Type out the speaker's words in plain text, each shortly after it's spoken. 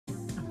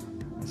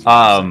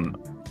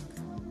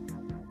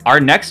Our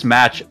next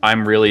match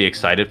I'm really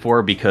excited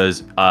for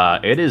because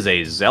it is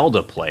a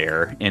Zelda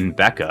player in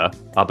Becca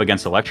up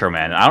against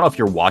Electroman. I don't know if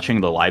you're watching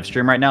the live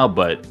stream right now,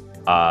 but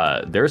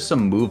there's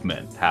some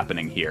movement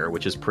happening here,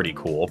 which is pretty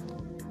cool.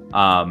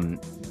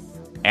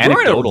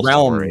 Anecdotal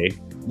story.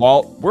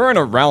 Well, we're in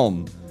a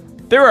realm.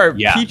 There are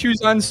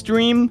Pichus on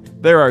stream.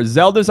 There are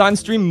Zeldas on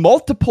stream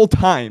multiple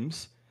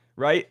times,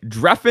 right?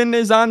 Dreffin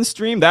is on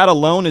stream. That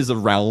alone is a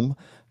realm.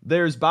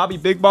 There's Bobby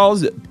Big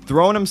Balls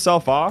throwing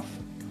himself off.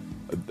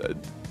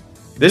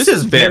 This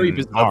has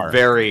been a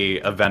very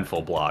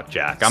eventful block,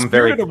 Jack. I'm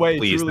very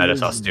pleased that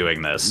it's us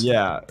doing this.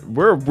 Yeah,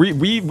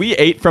 we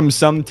ate from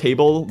some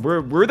table.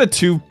 We're the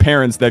two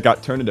parents that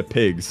got turned into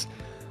pigs.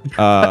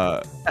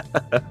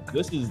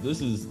 This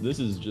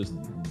is just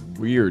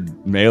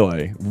weird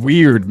melee.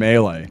 Weird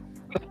melee.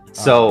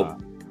 So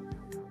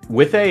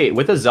with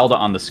a Zelda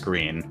on the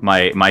screen,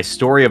 my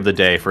story of the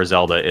day for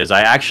Zelda is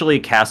I actually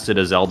casted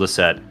a Zelda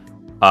set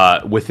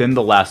within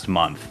the last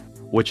month,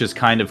 which is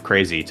kind of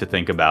crazy to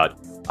think about.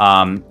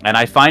 And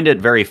I find it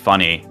very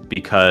funny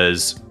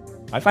because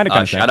I find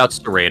it shout outs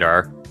to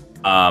Radar.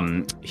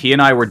 He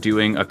and I were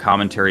doing a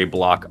commentary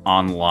block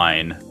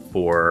online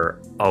for,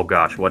 oh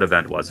gosh, what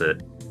event was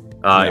it?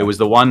 It was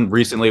the one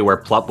recently where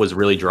Plup was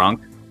really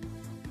drunk.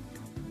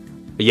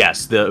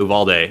 Yes, the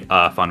Uvalde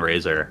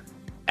fundraiser.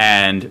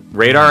 And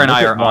Radar and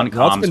I are on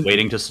comms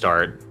waiting to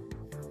start.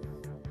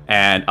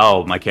 And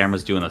oh, my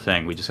camera's doing the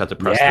thing. We just have to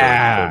press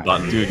the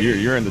button. Dude,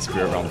 you're in the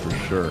spirit realm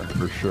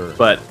for sure.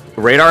 But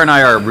Radar and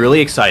I are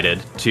really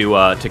excited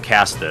to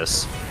cast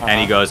this.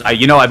 And he goes,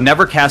 I've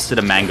never casted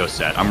a Mango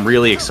set. I'm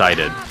really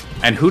excited.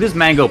 And who does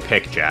Mango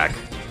pick, Jack,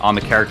 on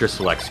the character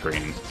select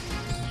screen?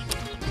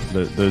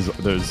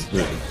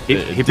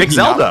 He picked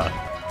Zelda.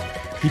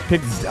 He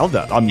picked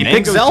Zelda. He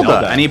picked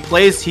Zelda, and he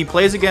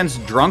plays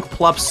against drunk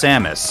Plup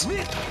Samus.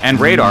 And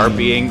Radar,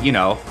 being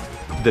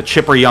the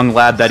chipper young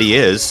lad that he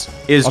is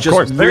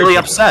just really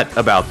upset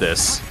about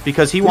this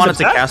because he wanted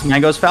to cast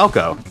Mango's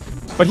Falco.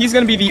 But he's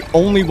going to be the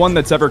only one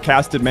that's ever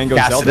casted Mango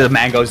Zelda.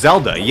 Mango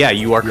Zelda. Yeah,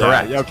 you are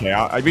correct.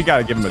 Okay, we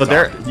gotta give him a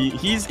talk.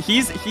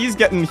 He's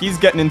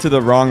getting into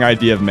the wrong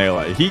idea of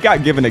melee. He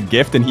got given a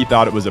gift and he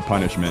thought it was a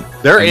punishment.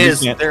 There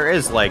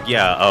is like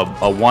a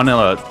one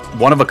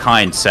of a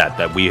kind set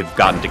that we have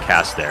gotten to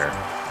cast there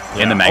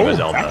in the Mango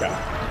Zelda.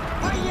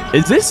 Becca.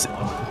 Is this?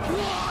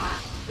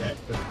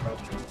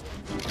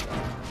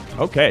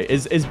 Okay,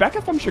 is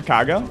Becca from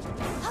Chicago?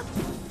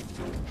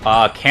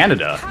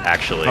 Canada,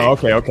 actually. Oh,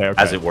 okay.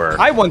 As it were.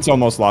 I once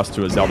almost lost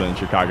to a Zelda in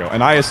Chicago,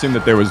 and I assumed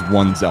that there was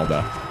one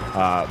Zelda,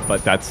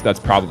 but that's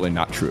probably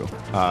not true.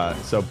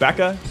 So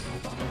Becca,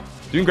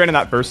 doing great in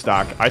that first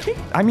stock.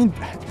 I mean,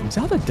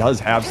 Zelda does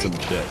have some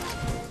shit.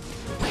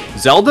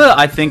 Zelda,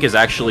 I think, is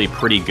actually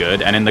pretty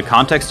good, and in the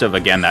context of,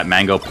 again, that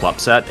Mango Plup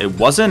set, it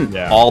wasn't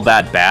all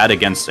that bad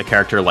against a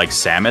character like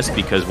Samus,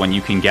 because when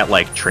you can get,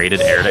 like,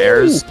 traded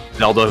air-to-airs,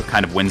 Zelda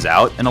kind of wins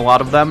out in a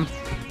lot of them.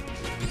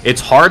 It's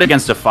hard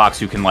against a Fox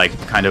who can, like,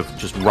 kind of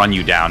just run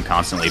you down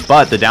constantly,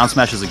 but the down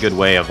smash is a good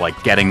way of,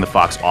 like, getting the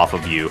Fox off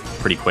of you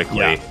pretty quickly.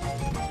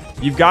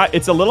 Yeah.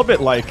 It's a little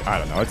bit like, I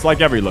don't know, it's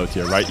like every low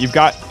tier, right? You've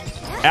got,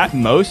 at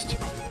most,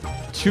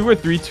 2 or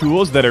 3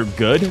 tools that are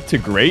good to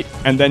great,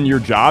 and then your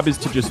job is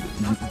to just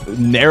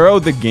narrow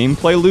the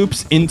gameplay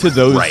loops into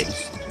those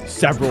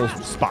several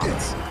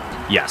spots.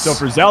 Yes. So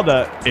for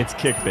Zelda, it's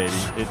kick, baby.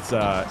 It's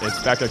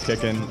Becca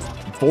kicking.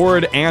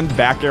 Forward and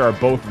back air are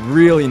both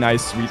really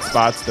nice sweet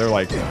spots. They're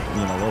like,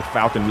 little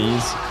falcon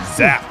knees.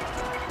 Zap.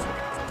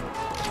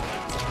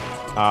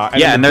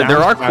 And there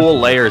are cool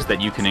layers that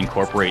you can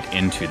incorporate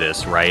into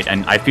this, right?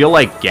 And I feel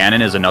like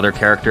Ganon is another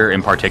character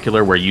in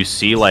particular where you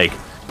see, like,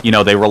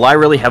 they rely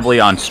really heavily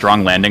on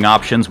strong landing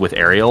options with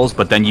aerials,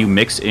 but then you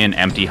mix in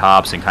empty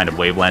hops and kind of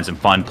wavelands and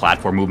fun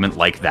platform movement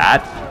like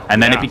that,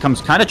 and then it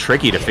becomes kind of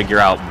tricky to figure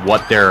out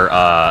what their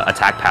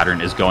attack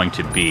pattern is going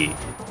to be.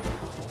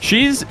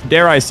 She's,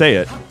 dare I say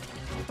it,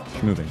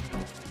 she's moving.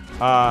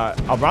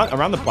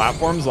 Around the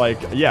platforms, like,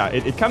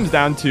 it comes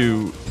down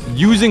to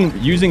using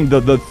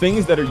the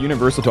things that are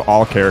universal to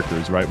all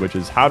characters, right? Which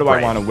is, how do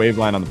I want to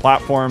waveland on the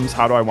platforms?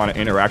 How do I want to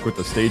interact with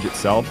the stage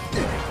itself?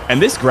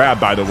 And this grab,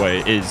 by the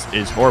way,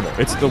 is horrible.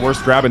 It's the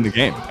worst grab in the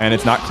game, and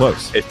it's not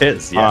close. It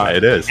is,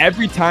 it is.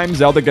 Every time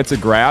Zelda gets a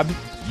grab,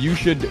 you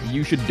should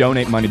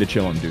donate money to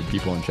Chillin', dude,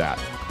 people in chat.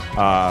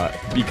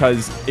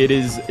 Because it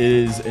is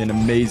an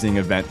amazing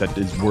event that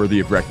is worthy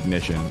of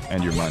recognition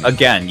and your money.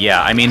 Again,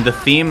 I mean, the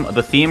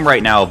theme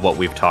right now of what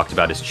we've talked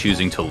about is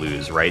choosing to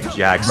lose, right,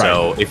 Jack? Right.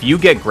 So if you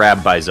get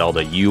grabbed by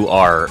Zelda, you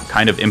are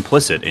kind of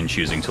implicit in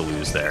choosing to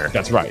lose there.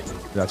 That's right.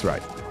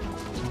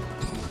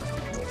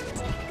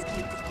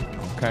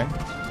 Okay.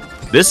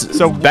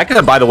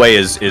 Becca, by the way,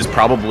 is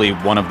probably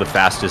one of the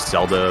fastest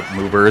Zelda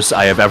movers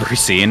I have ever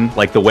seen.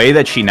 Like, the way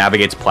that she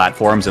navigates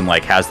platforms and,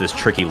 like, has this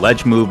tricky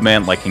ledge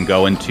movement, like, can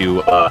go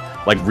into,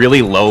 like,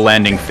 really low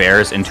landing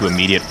fairs into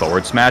immediate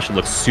forward smash. It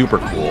looks super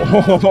cool.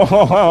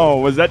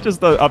 Oh, was that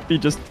just the up B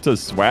just to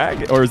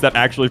swag? Or is that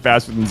actually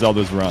faster than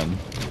Zelda's run?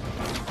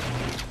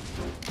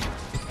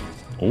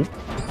 Oh.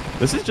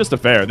 This is just a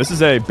fair. This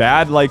is a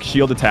bad like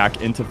shield attack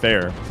into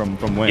fair from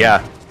Wing.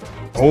 Yeah.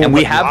 Oh, and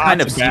we have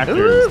kind of seen.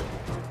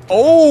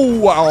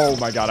 Oh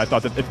my god! I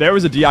thought that if there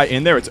was a DI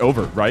in there, it's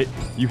over, right?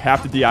 You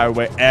have to DI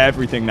away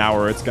everything now,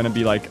 or it's gonna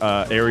be like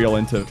aerial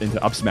into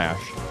up smash.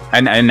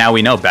 And now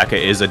we know Becca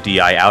is a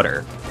DI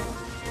outer.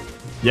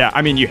 Yeah,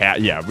 I mean you have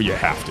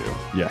to.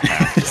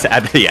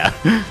 Yeah.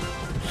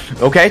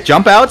 Okay,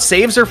 jump out,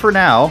 saves her for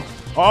now.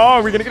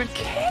 Oh, we're gonna get a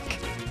kick.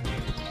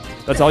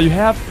 That's all you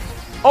have.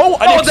 Oh,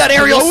 that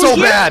aerial's so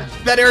bad.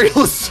 That aerial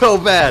is so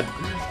bad.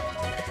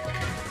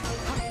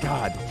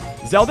 God.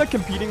 Zelda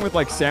competing with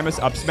like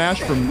Samus up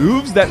smash for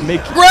moves that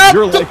make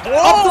your like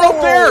up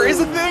throw fair is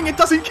a thing. It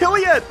doesn't kill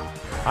yet.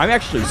 I'm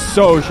actually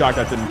so shocked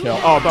that didn't kill.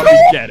 Oh, but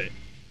we get it.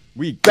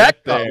 We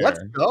get there.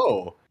 Let's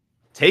go.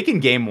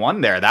 Taking game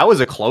 1 there. That was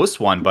a close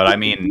one, but I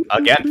mean,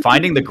 again,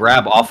 finding the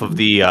grab off of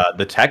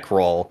the tech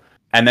roll,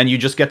 and then you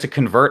just get to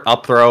convert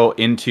up throw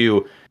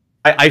into.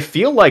 I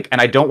feel like, and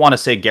I don't want to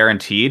say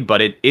guaranteed, but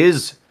it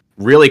is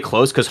really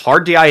close because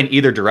hard DI in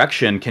either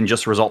direction can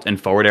just result in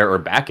forward air or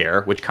back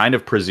air, which kind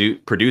of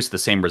produce the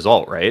same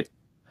result, right?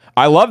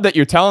 I love that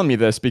you're telling me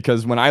this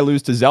because when I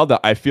lose to Zelda,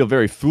 I feel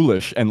very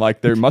foolish and like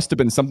there must have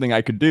been something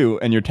I could do.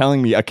 And you're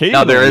telling me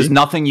occasionally. No, there is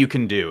nothing you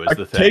can do. Is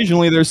the thing.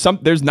 Occasionally,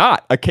 there's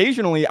not.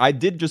 Occasionally, I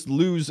did just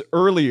lose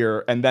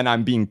earlier, and then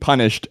I'm being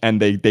punished,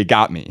 and they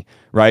got me,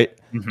 right?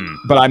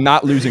 Mm-hmm. But I'm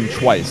not losing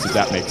twice, if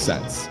that makes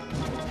sense.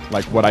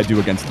 Like what I do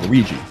against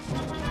Luigi.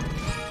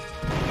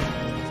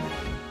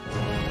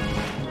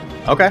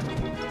 Okay.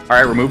 All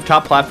right, remove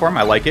top platform.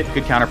 I like it.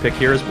 Good counter pick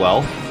here as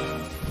well.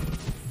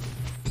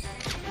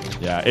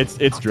 Yeah,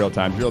 it's drill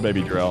time. Drill,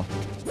 baby, drill.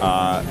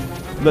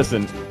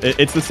 Listen,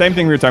 it's the same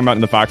thing we were talking about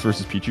in the Fox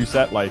versus Pichu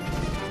set. Like,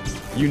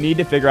 you need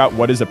to figure out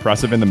what is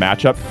oppressive in the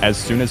matchup as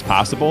soon as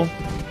possible,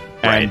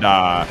 and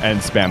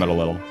spam it a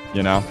little.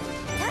 You know,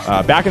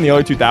 back in the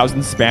early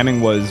 2000s,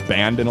 spamming was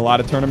banned in a lot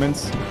of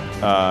tournaments.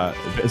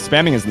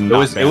 Spamming is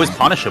not. It was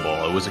punishable.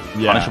 It was a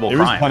punishable crime.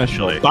 It was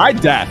punishable by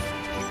death.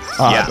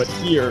 Yeah. But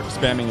here,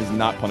 spamming is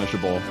not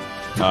punishable.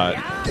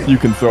 You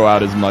can throw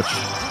out as much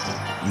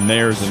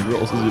nairs and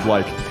drills as you'd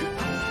like.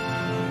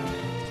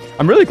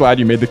 I'm really glad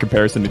you made the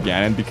comparison to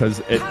Ganon because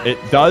it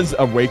does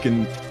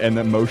awaken an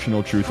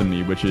emotional truth in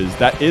me, which is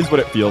that is what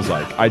it feels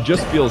like. I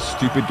just feel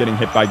stupid getting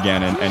hit by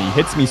Ganon, and he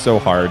hits me so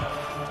hard,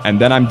 and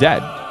then I'm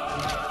dead.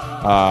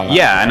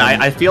 Yeah, and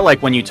I feel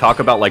like when you talk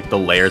about like the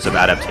layers of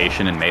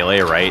adaptation in Melee,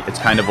 right? It's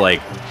kind of like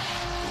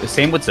the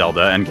same with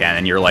Zelda and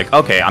Ganon. You're like,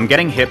 okay, I'm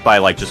getting hit by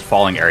like just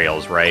falling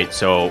aerials, right?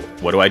 So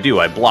what do?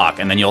 I block,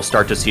 and then you'll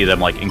start to see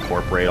them like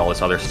incorporate all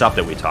this other stuff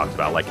that we talked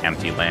about, like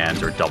empty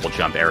lands or double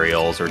jump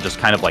aerials, or just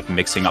kind of like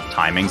mixing up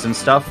timings and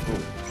stuff.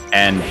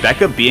 And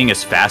Becca being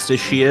as fast as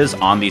she is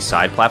on these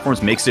side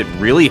platforms makes it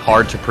really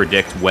hard to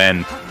predict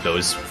when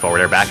those forward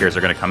air back airs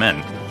are going to come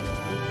in.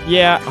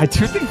 Yeah, I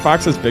do think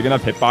Fox has big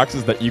enough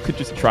hitboxes that you could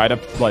just try to,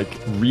 like,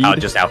 read...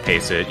 just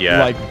outpace it, yeah.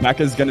 Like,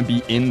 Becca's gonna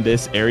be in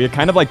this area,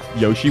 kind of like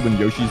Yoshi when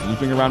Yoshi's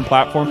looping around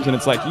platforms, and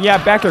it's like, yeah,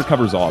 back air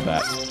covers all of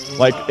that.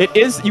 Like, it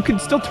is... You can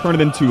still turn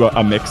it into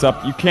a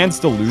mix-up. You can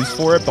still lose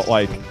for it, but,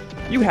 like,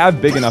 you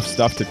have big enough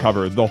stuff to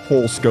cover the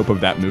whole scope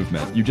of that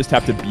movement. You just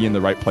have to be in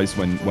the right place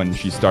when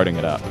she's starting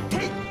it up.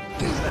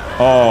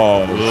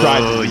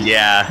 Oh,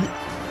 yeah.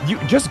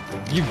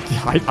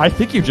 I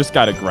think you just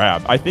gotta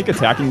grab. I think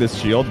attacking this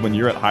shield when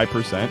you're at high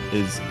percent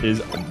is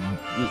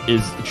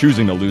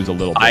choosing to lose a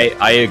little bit.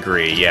 I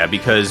agree, yeah,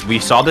 because we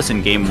saw this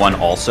in game 1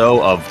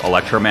 also of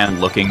Electroman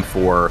looking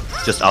for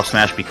just up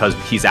smash because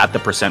he's at the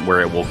percent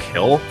where it will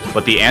kill,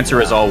 but the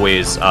answer is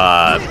always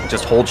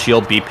just hold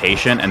shield, be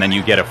patient, and then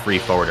you get a free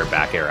forward or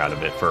back air out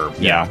of it for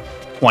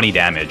 20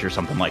 damage or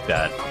something like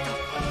that.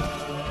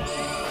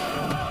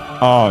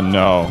 Oh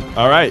no.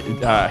 Alright,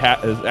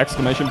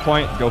 exclamation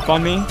point,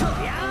 GoFundMe.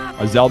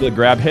 A Zelda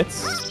grab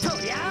hits.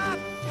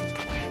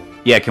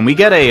 Yeah, can we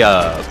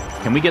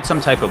get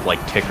some type of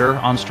like ticker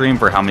on stream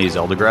for how many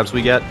Zelda grabs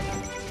we get?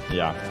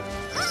 Yeah.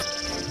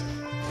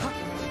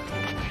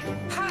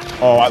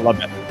 Oh, I love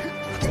that.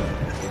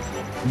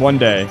 One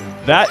day.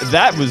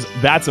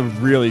 That's a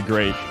really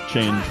great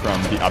change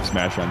from the up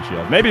smash on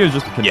shield. Maybe it was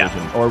just a condition,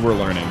 or we're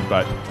learning,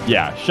 but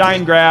yeah,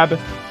 shine grab,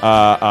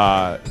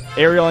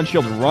 aerial on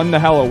shield, run the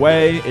hell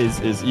away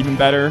is even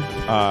better.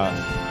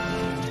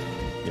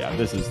 Yeah,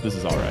 this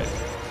is all right.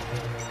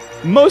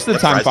 Most of the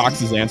time,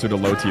 Fox's answer to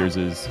low tiers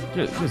is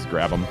just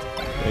grab them.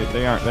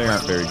 They aren't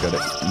very good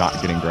at not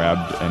getting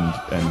grabbed,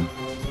 and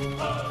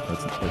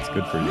it's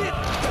good for you.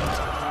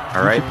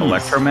 All right,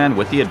 Electroman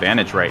with the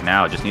advantage right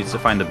now. Just needs to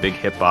find the big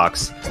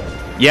hitbox.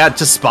 Yeah,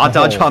 just spot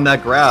dodge on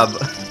that grab.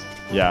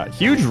 Yeah,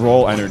 huge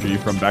roll energy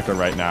from Becca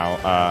right now.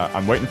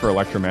 I'm waiting for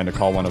Electroman to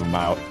call one of them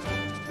out.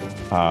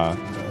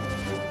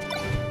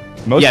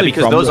 Yeah,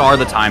 because those are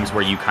the times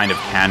where you kind of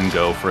can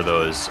go for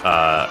those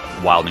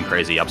wild and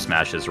crazy up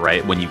smashes,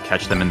 right? When you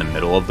catch them in the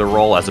middle of the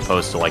roll, as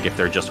opposed to like if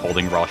they're just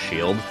holding raw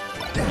shield.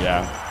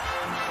 Yeah.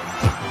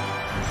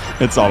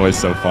 It's always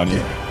so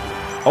funny.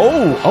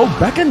 Oh,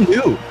 Becca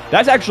knew.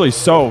 That's actually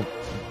so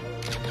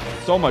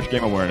so much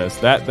game awareness.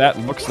 That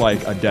looks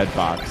like a dead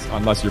fox,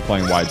 unless you're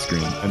playing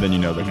widescreen, and then you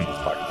know that this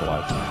fox is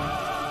alive.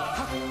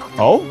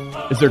 Oh,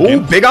 is there?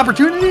 Big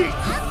opportunity!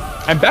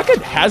 And Becca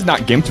has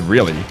not gimped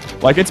really.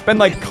 Like, it's been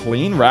like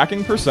clean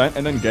racking percent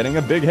and then getting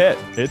a big hit.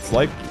 It's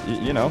like,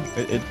 you know,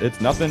 it's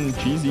nothing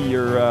cheesy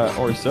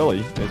or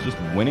silly. It's just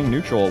winning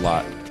neutral a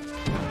lot.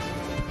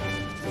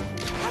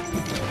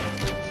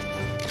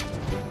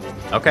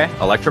 Okay,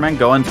 Electroman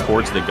going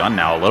towards the gun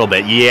now a little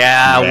bit.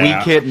 Yeah.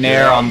 Weak hit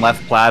nair on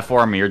left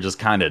platform. You're just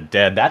kind of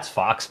dead. That's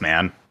Fox,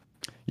 man.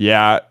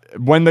 Yeah,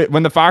 when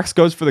the Fox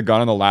goes for the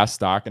gun on the last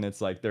stock and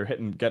it's like they're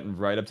getting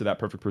right up to that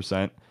perfect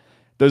percent,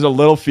 there's a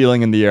little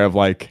feeling in the air of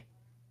like,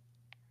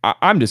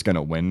 I'm just going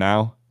to win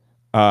now.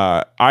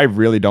 I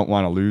really don't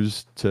want to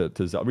lose to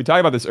Zelda. We talked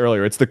about this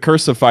earlier. It's the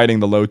curse of fighting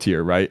the low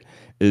tier, right?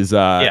 Is you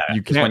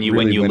can't when you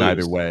really win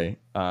either way.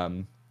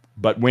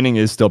 But winning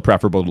is still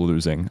preferable to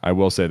losing. I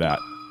will say that.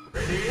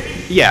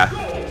 Yeah.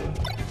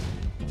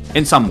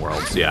 In some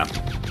worlds, yeah.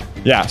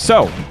 Yeah,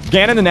 so,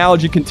 Ganon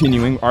analogy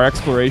continuing. Our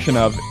exploration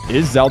of,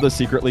 is Zelda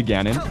secretly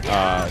Ganon?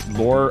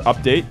 Lore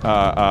update.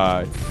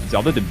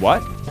 Zelda did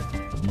what?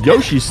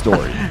 Yoshi's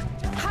story.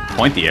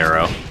 Point the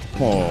arrow.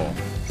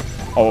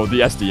 Oh,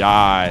 the SDI,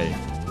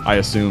 I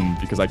assume,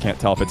 because I can't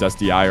tell if it's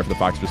SDI or if the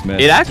Fox just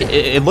missed.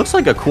 It looks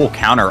like a cool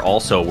counter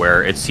also,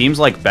 where it seems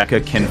like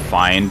Becca can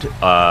find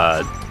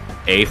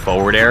a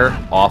forward air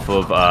off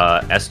of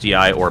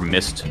SDI or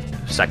missed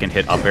second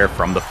hit up air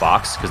from the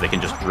Fox, because they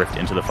can just drift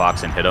into the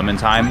Fox and hit them in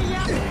time.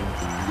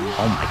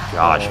 Oh my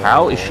gosh,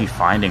 how is she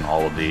finding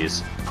all of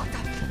these?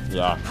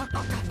 Yeah.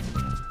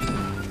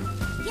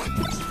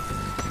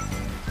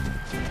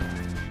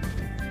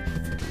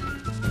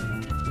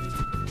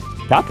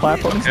 That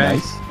platform is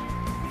nice.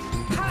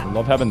 I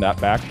love having that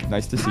back.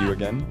 Nice to see you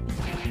again.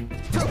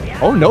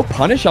 Oh, no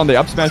punish on the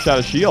up smash out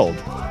of shield.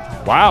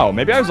 Wow,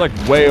 maybe I was like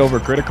way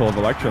overcritical of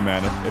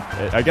Electroman.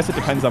 I guess it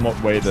depends on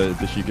what way the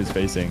Sheik is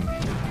facing.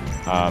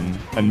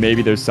 And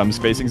maybe there's some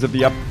spacings of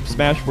the up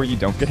smash where you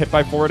don't get hit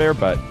by forward air,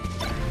 but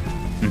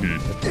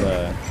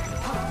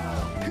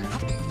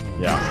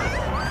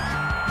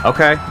yeah.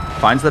 Okay,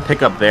 finds the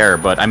pickup there,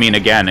 but I mean,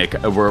 again,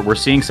 we're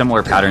seeing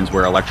similar patterns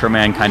where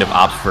Electroman kind of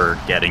opts for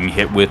getting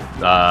hit with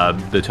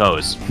the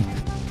toes.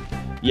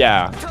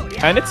 Yeah,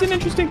 and it's an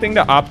interesting thing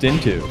to opt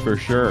into, for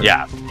sure.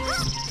 Yeah,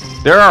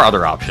 there are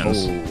other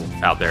options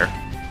out there.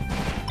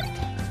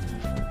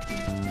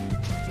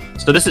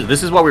 So this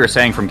is what we were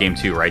saying from game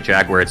 2, right,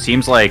 Jack? Where it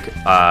seems like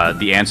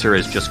the answer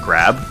is just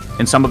grab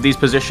in some of these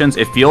positions.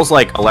 It feels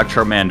like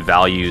Electroman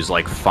values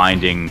like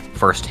finding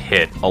first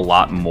hit a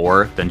lot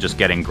more than just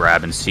getting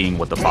grab and seeing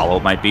what the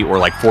follow-up might be, or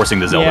like forcing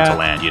the Zelda to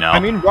land, you know? I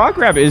mean, raw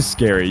grab is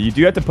scary. You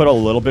do have to put a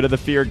little bit of the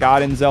fear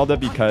god in Zelda,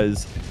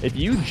 because if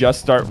you just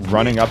start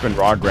running up and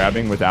raw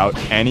grabbing without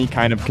any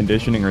kind of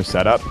conditioning or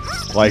setup,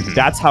 like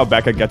that's how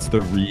Becca gets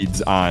the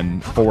reads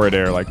on forward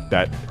air, like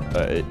that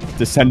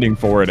descending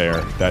forward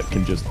air that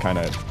can just kind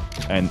of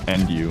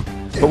end you.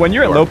 But when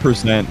you're at low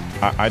percent,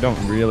 I don't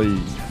really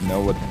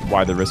know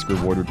why the risk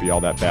reward would be all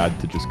that bad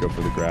to just go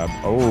for the grab.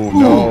 Oh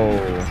no!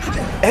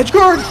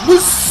 Edgeguard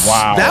was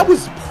that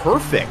was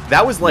perfect.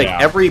 That was like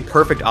every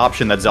perfect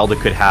option that Zelda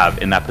could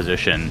have in that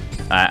position,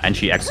 and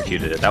she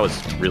executed it. That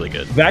was really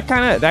good. That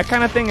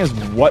kind of thing is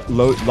what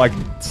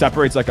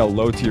separates like a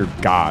low tier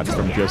god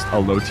from just a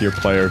low tier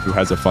player who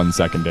has a fun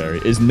secondary.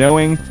 Is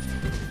knowing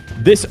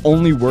this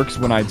only works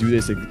when I do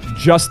this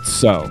just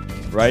so,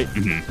 right?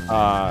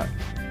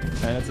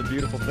 And it's a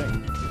beautiful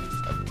thing.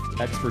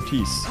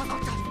 Expertise.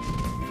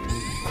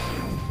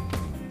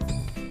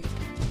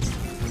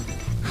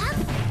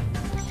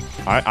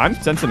 I'm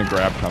sensing a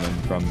grab coming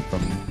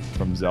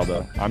from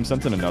Zelda. I'm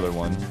sensing another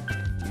one.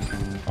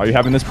 Are you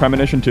having this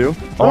premonition too?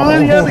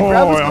 Yeah, the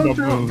grab was coming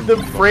through. The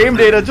frame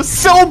data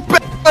just so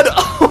bad.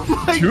 Oh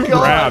my god. 2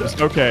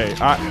 grabs. Okay.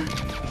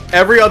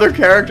 Every other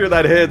character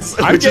that hits.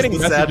 I'm getting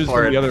messages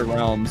from the other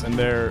realms, and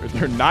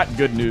they're not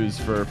good news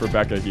for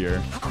Becca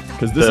here,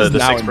 because this is the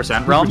now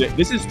 6% realm.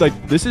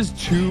 This is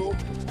 2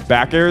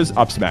 back airs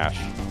up smash,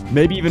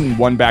 maybe even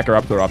 1 back air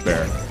up throw up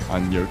air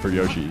for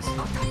Yoshi's.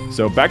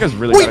 So Becca's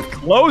really got to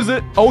close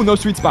it. Oh, no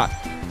sweet spot.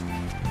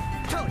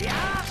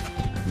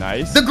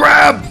 Nice. The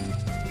grab.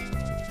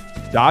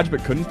 Dodge,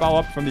 but couldn't follow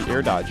up from the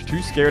air dodge.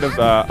 Too scared of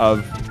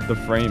the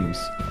frames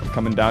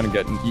coming down and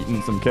getting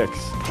eaten some kicks.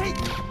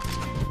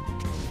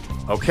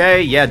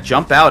 Okay, yeah,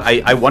 jump out.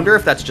 I wonder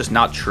if that's just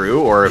not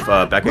true, or if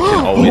Becca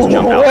can always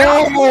jump out.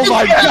 Oh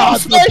my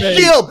god, smash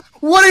shield!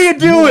 What are you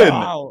doing?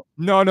 Wow.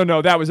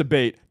 No, that was a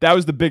bait. That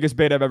was the biggest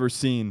bait I've ever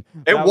seen.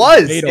 It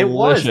was,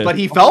 but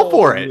he fell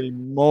for it. Holy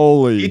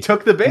moly. He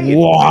took the bait.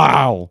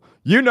 Wow.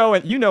 You know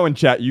in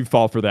chat, you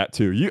fall for that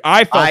too.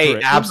 I fell for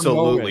it. I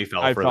absolutely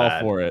fell for that. I fell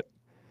for it.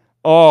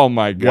 Oh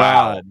my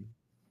god.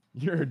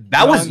 Wow.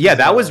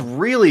 That was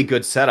really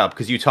good setup,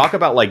 because you talk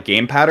about like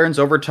game patterns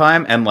over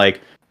time, and like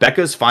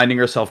Becca's finding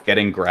herself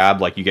getting grabbed.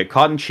 Like you get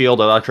caught in shield,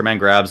 Electroman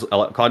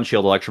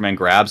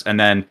grabs, and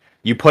then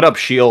you put up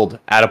shield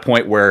at a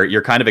point where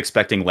you're kind of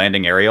expecting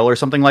landing aerial or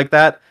something like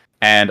that,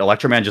 and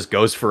Electroman just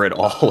goes for it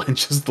all and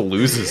just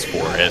loses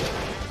for it.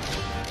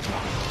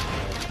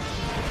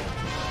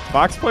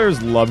 Fox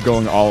players love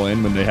going all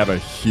in when they have a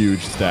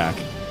huge stack.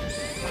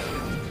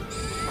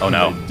 Oh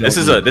no, this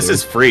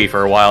is free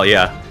for a while.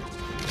 Yeah,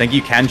 I think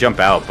you can jump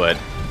out, but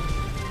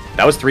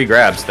that was 3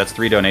 grabs. That's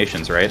 3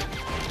 donations, right?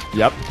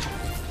 Yep.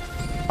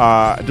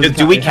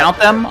 Do we count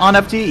them on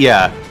FT?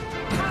 Yeah.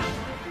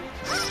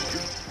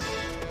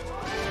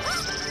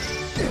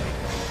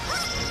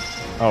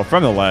 Oh,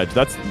 from the ledge.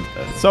 That's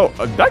so.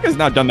 Becca's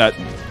not done that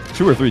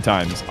 2 or 3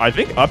 times. I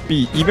think up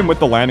B, even with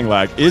the landing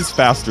lag, is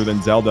faster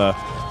than Zelda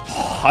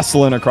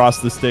hustling across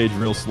the stage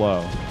real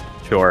slow.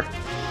 Sure.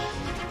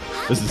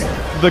 This is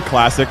the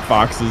classic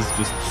Foxes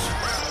just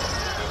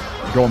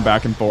going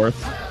back and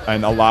forth,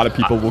 and a lot of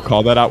people will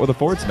call that out with a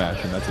forward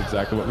smash, and that's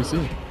exactly what we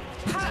see.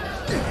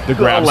 The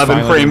grab,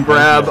 11 frame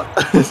grab.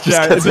 It's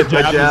just a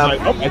jab.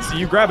 Like, oh, I see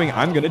you grabbing.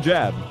 I'm gonna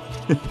jab.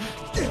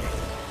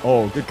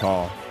 Oh, good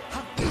call.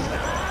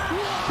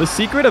 The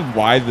secret of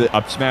why the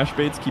up smash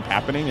baits keep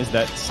happening is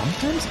that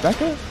sometimes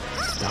Becca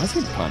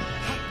doesn't punish,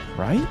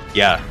 right?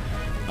 Yeah.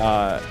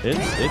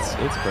 It's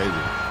crazy.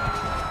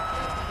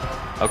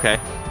 Okay.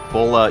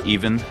 Full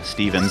even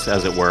Stevens,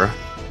 as it were.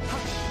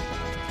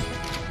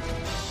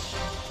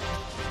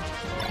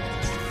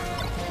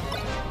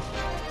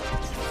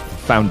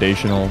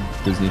 Foundational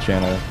Disney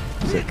Channel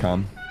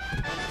sitcom.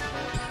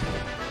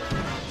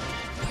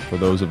 For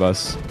those of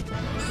us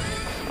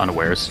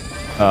unawares.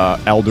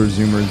 Elder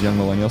Zoomers, young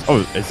millennials.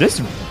 Oh, is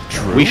this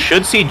true? We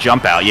should see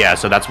jump out, yeah,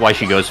 so that's why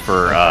she goes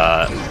for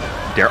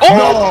dare.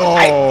 Oh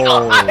my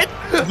God!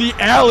 The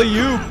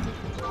alley-oop!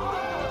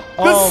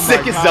 The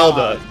sickest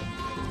Zelda.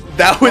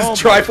 That was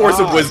Triforce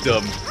of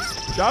Wisdom.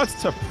 Shouts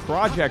to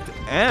Project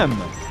M.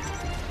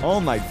 Oh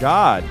my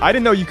God! I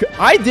didn't know you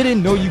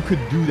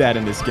could do that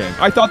in this game.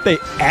 I thought they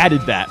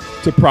added that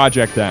to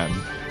Project M.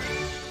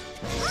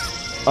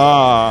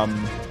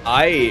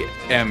 I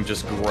am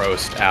just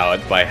grossed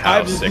out by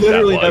how sick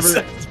that was.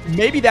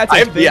 Maybe that's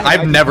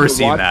I've never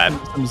seen that.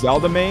 Some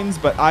Zelda mains,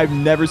 but I've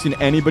never seen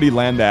anybody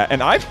land that,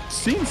 and I've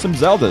seen some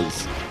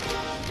Zeldas.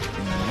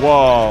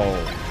 Whoa!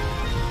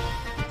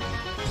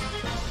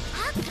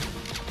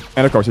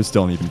 And of course, it's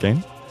still an even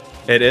game.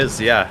 It is,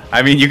 yeah.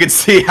 I mean, you can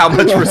see how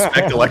much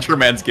respect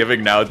Electroman's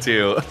giving now,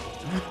 too.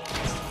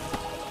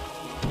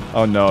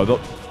 Oh, no.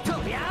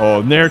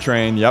 Oh, Nair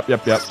Train. Yep.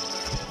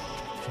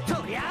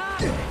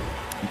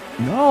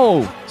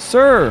 No,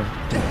 sir.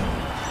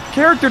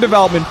 Character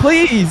development,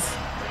 please.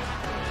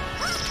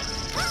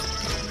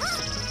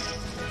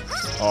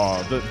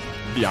 Oh, the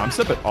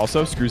Amsa,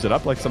 also screws it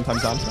up like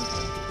sometimes Amsa.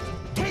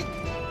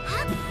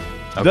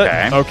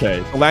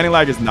 Okay. The landing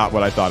lag is not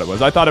what I thought it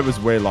was. I thought it was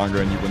way longer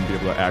and you wouldn't be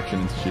able to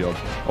action into shield.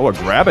 Oh, a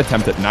grab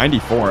attempt at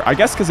 94. I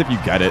guess because if you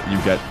get it, you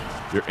get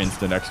your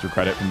instant extra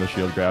credit from the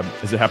shield grab.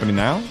 Is it happening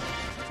now?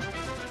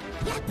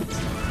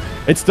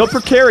 It's still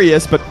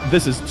precarious, but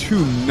this is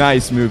 2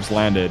 nice moves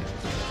landed.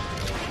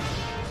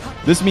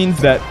 This means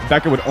that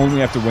Becca would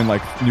only have to win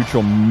like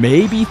neutral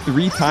maybe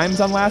 3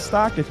 times on last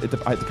stock,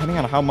 depending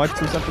on how much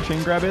percent the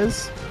chain grab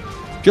is.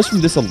 Just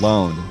from this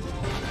alone.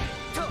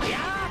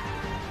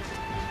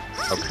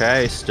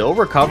 Okay, still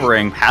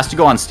recovering. Has to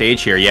go on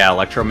stage here. Yeah,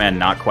 Electroman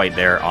not quite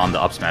there on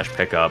the up smash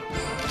pickup.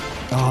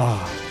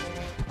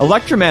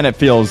 Electroman, it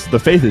feels the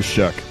faith is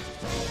shook.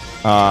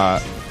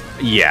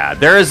 Yeah,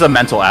 there is a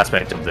mental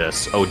aspect of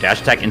this. Oh,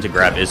 dash attack into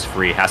grab is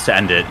free. Has to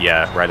end it.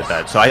 Yeah, right at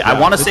that. So I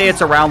want to say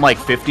it's around like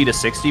 50 to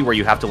 60 where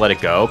you have to let it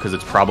go because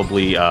it's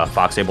probably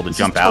Fox able to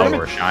jump out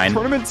or shine.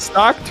 Tournament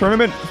stock,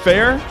 tournament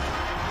fair.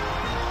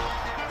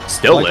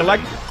 Still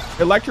like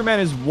Electroman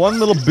is 1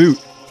 little boot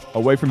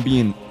away from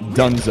being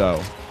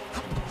Dunzo.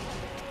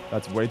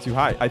 That's way too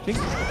high. I think,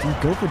 do you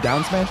go for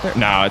down smash there?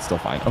 No, it's still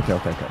fine. Okay.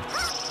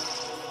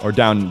 Or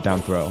down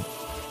throw.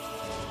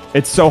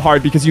 It's so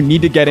hard because you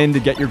need to get in to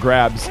get your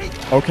grabs.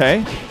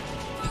 Okay.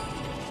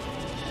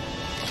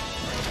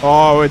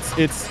 Oh, it's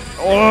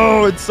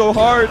so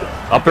hard.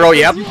 Up throw,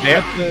 yep.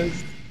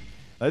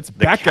 That's the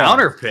Becca.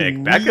 Counter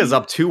pick. Becca's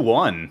up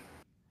 2-1.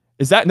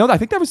 Is that, no, I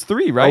think that was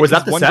 3, right? Oh, was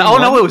that the set? Oh,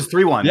 no, it was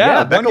 3-1.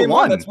 Yeah, Becca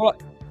won. That's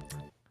what.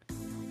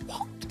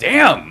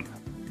 Damn.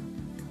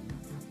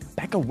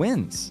 Becca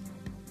wins.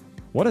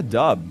 What a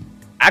dub.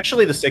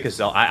 Actually, the sickest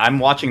Zelda. I'm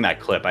watching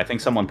that clip. I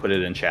think someone put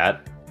it in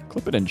chat.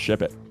 Clip it and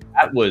ship it.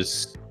 That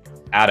was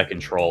out of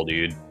control,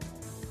 dude.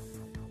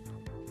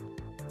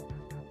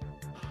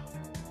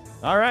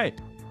 All right.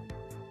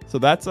 So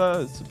that's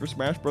Super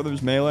Smash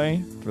Bros.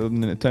 Melee for the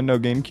Nintendo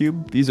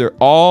GameCube. These are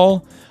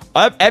all...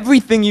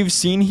 everything you've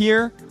seen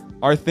here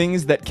are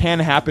things that can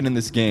happen in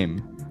this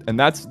game. And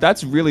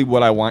that's really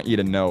what I want you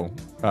to know,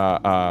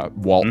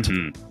 Walt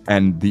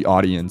and the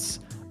audience.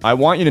 I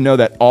want you to know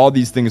that all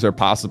these things are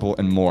possible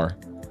and more.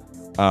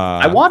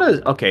 I want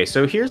to... Okay,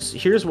 so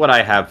here's what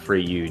I have for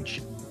you,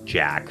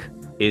 Jack.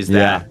 Is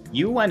that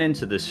you went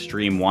into this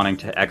stream wanting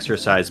to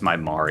exercise my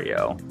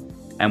Mario.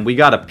 And we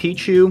got a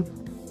Pichu,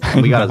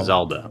 and we got a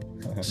Zelda.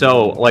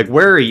 So, like,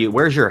 where are you?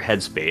 Where's your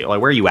headspace?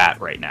 Like, where are you at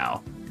right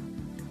now?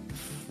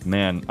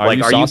 Man, are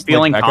you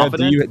feeling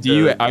confident?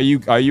 Are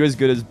you as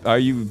good as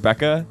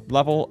Becca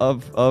level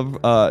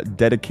of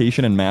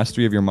dedication and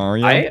mastery of your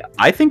Mario?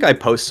 I think I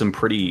post some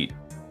pretty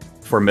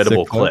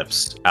formidable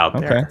clips out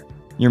there.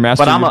 You're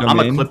master. But I'm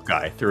a clip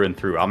guy through and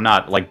through. I'm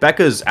not like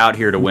Becca's out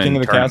here to win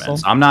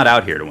tournaments. I'm not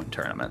out here to win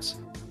tournaments.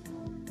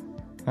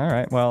 All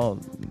right. Well,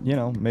 you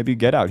know, maybe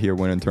get out here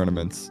winning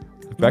tournaments.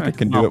 If Becca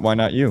can do it, why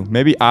not you?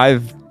 Maybe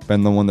I've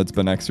been the one that's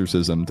been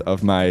exorcismed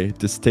of my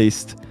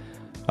distaste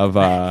of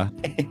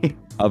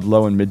of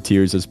low and mid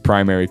tiers as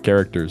primary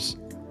characters.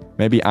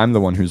 Maybe I'm the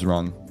one who's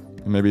wrong.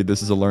 Maybe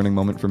this is a learning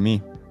moment for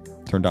me.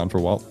 Turn down for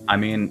Walt. I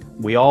mean,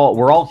 we're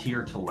all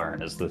here to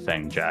learn is the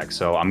thing, Jack.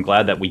 So I'm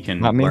glad that we can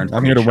learn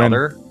from each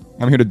other.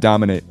 I'm here to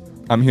dominate.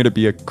 I'm here to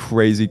be a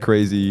crazy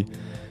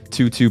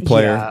 2-2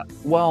 player. Yeah,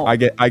 well, I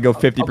go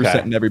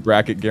 50% in every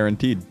bracket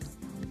guaranteed.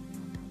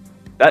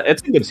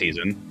 It's a good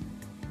season.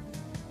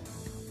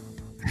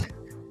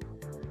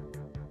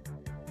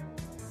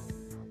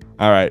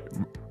 All right.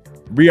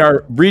 We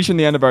are reaching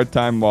the end of our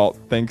time, Walt.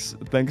 Thanks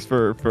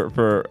for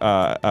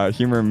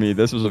humoring me.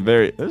 This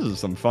is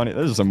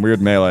some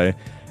weird melee.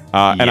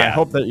 And I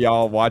hope that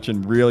y'all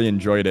watching really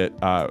enjoyed it.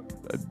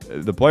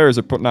 The players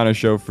are putting on a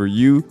show for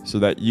you so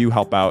that you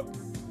help out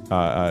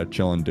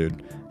Chillin'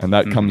 Dude. And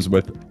that comes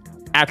with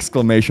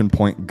exclamation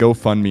point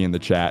GoFundMe in the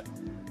chat.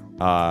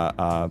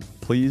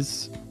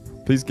 Please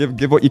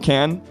give what you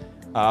can.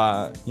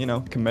 You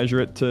know,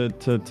 commensurate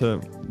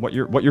to what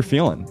you're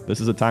feeling.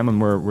 This is a time when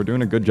we're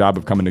doing a good job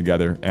of coming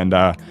together, and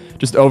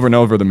just over and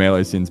over the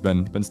melee scene's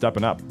been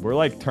stepping up. We're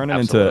like turning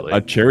into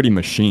a charity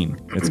machine.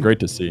 It's great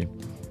to see.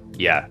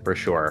 Yeah, for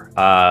sure.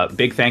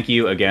 Big thank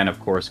you again, of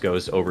course,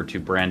 goes over to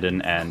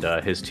Brandon and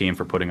his team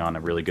for putting on a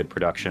really good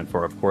production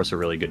for, of course, a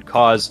really good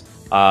cause.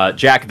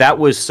 Jack, that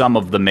was some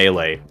of the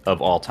melee of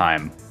all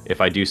time,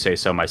 if I do say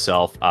so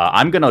myself.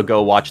 I'm going to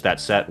go watch that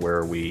set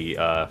where we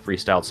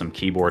freestyled some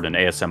keyboard and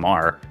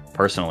ASMR,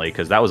 personally,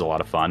 because that was a lot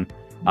of fun.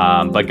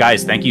 But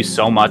guys, thank you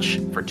so much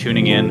for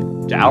tuning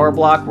in to Our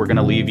Block. We're going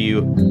to leave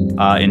you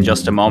in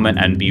just a moment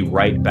and be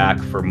right back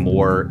for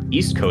more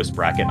East Coast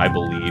bracket, I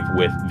believe,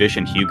 with Vish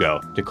and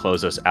Hugo to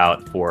close us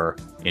out for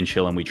In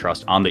Chillin' We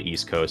Trust on the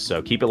East Coast.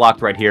 So keep it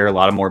locked right here. A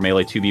lot of more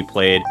Melee to be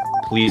played.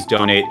 Please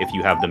donate if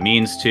you have the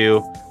means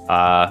to.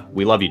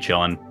 We love you,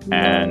 Chillin',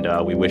 and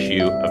we wish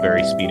you a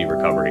very speedy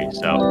recovery.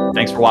 So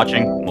thanks for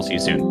watching, and we'll see you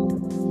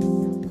soon.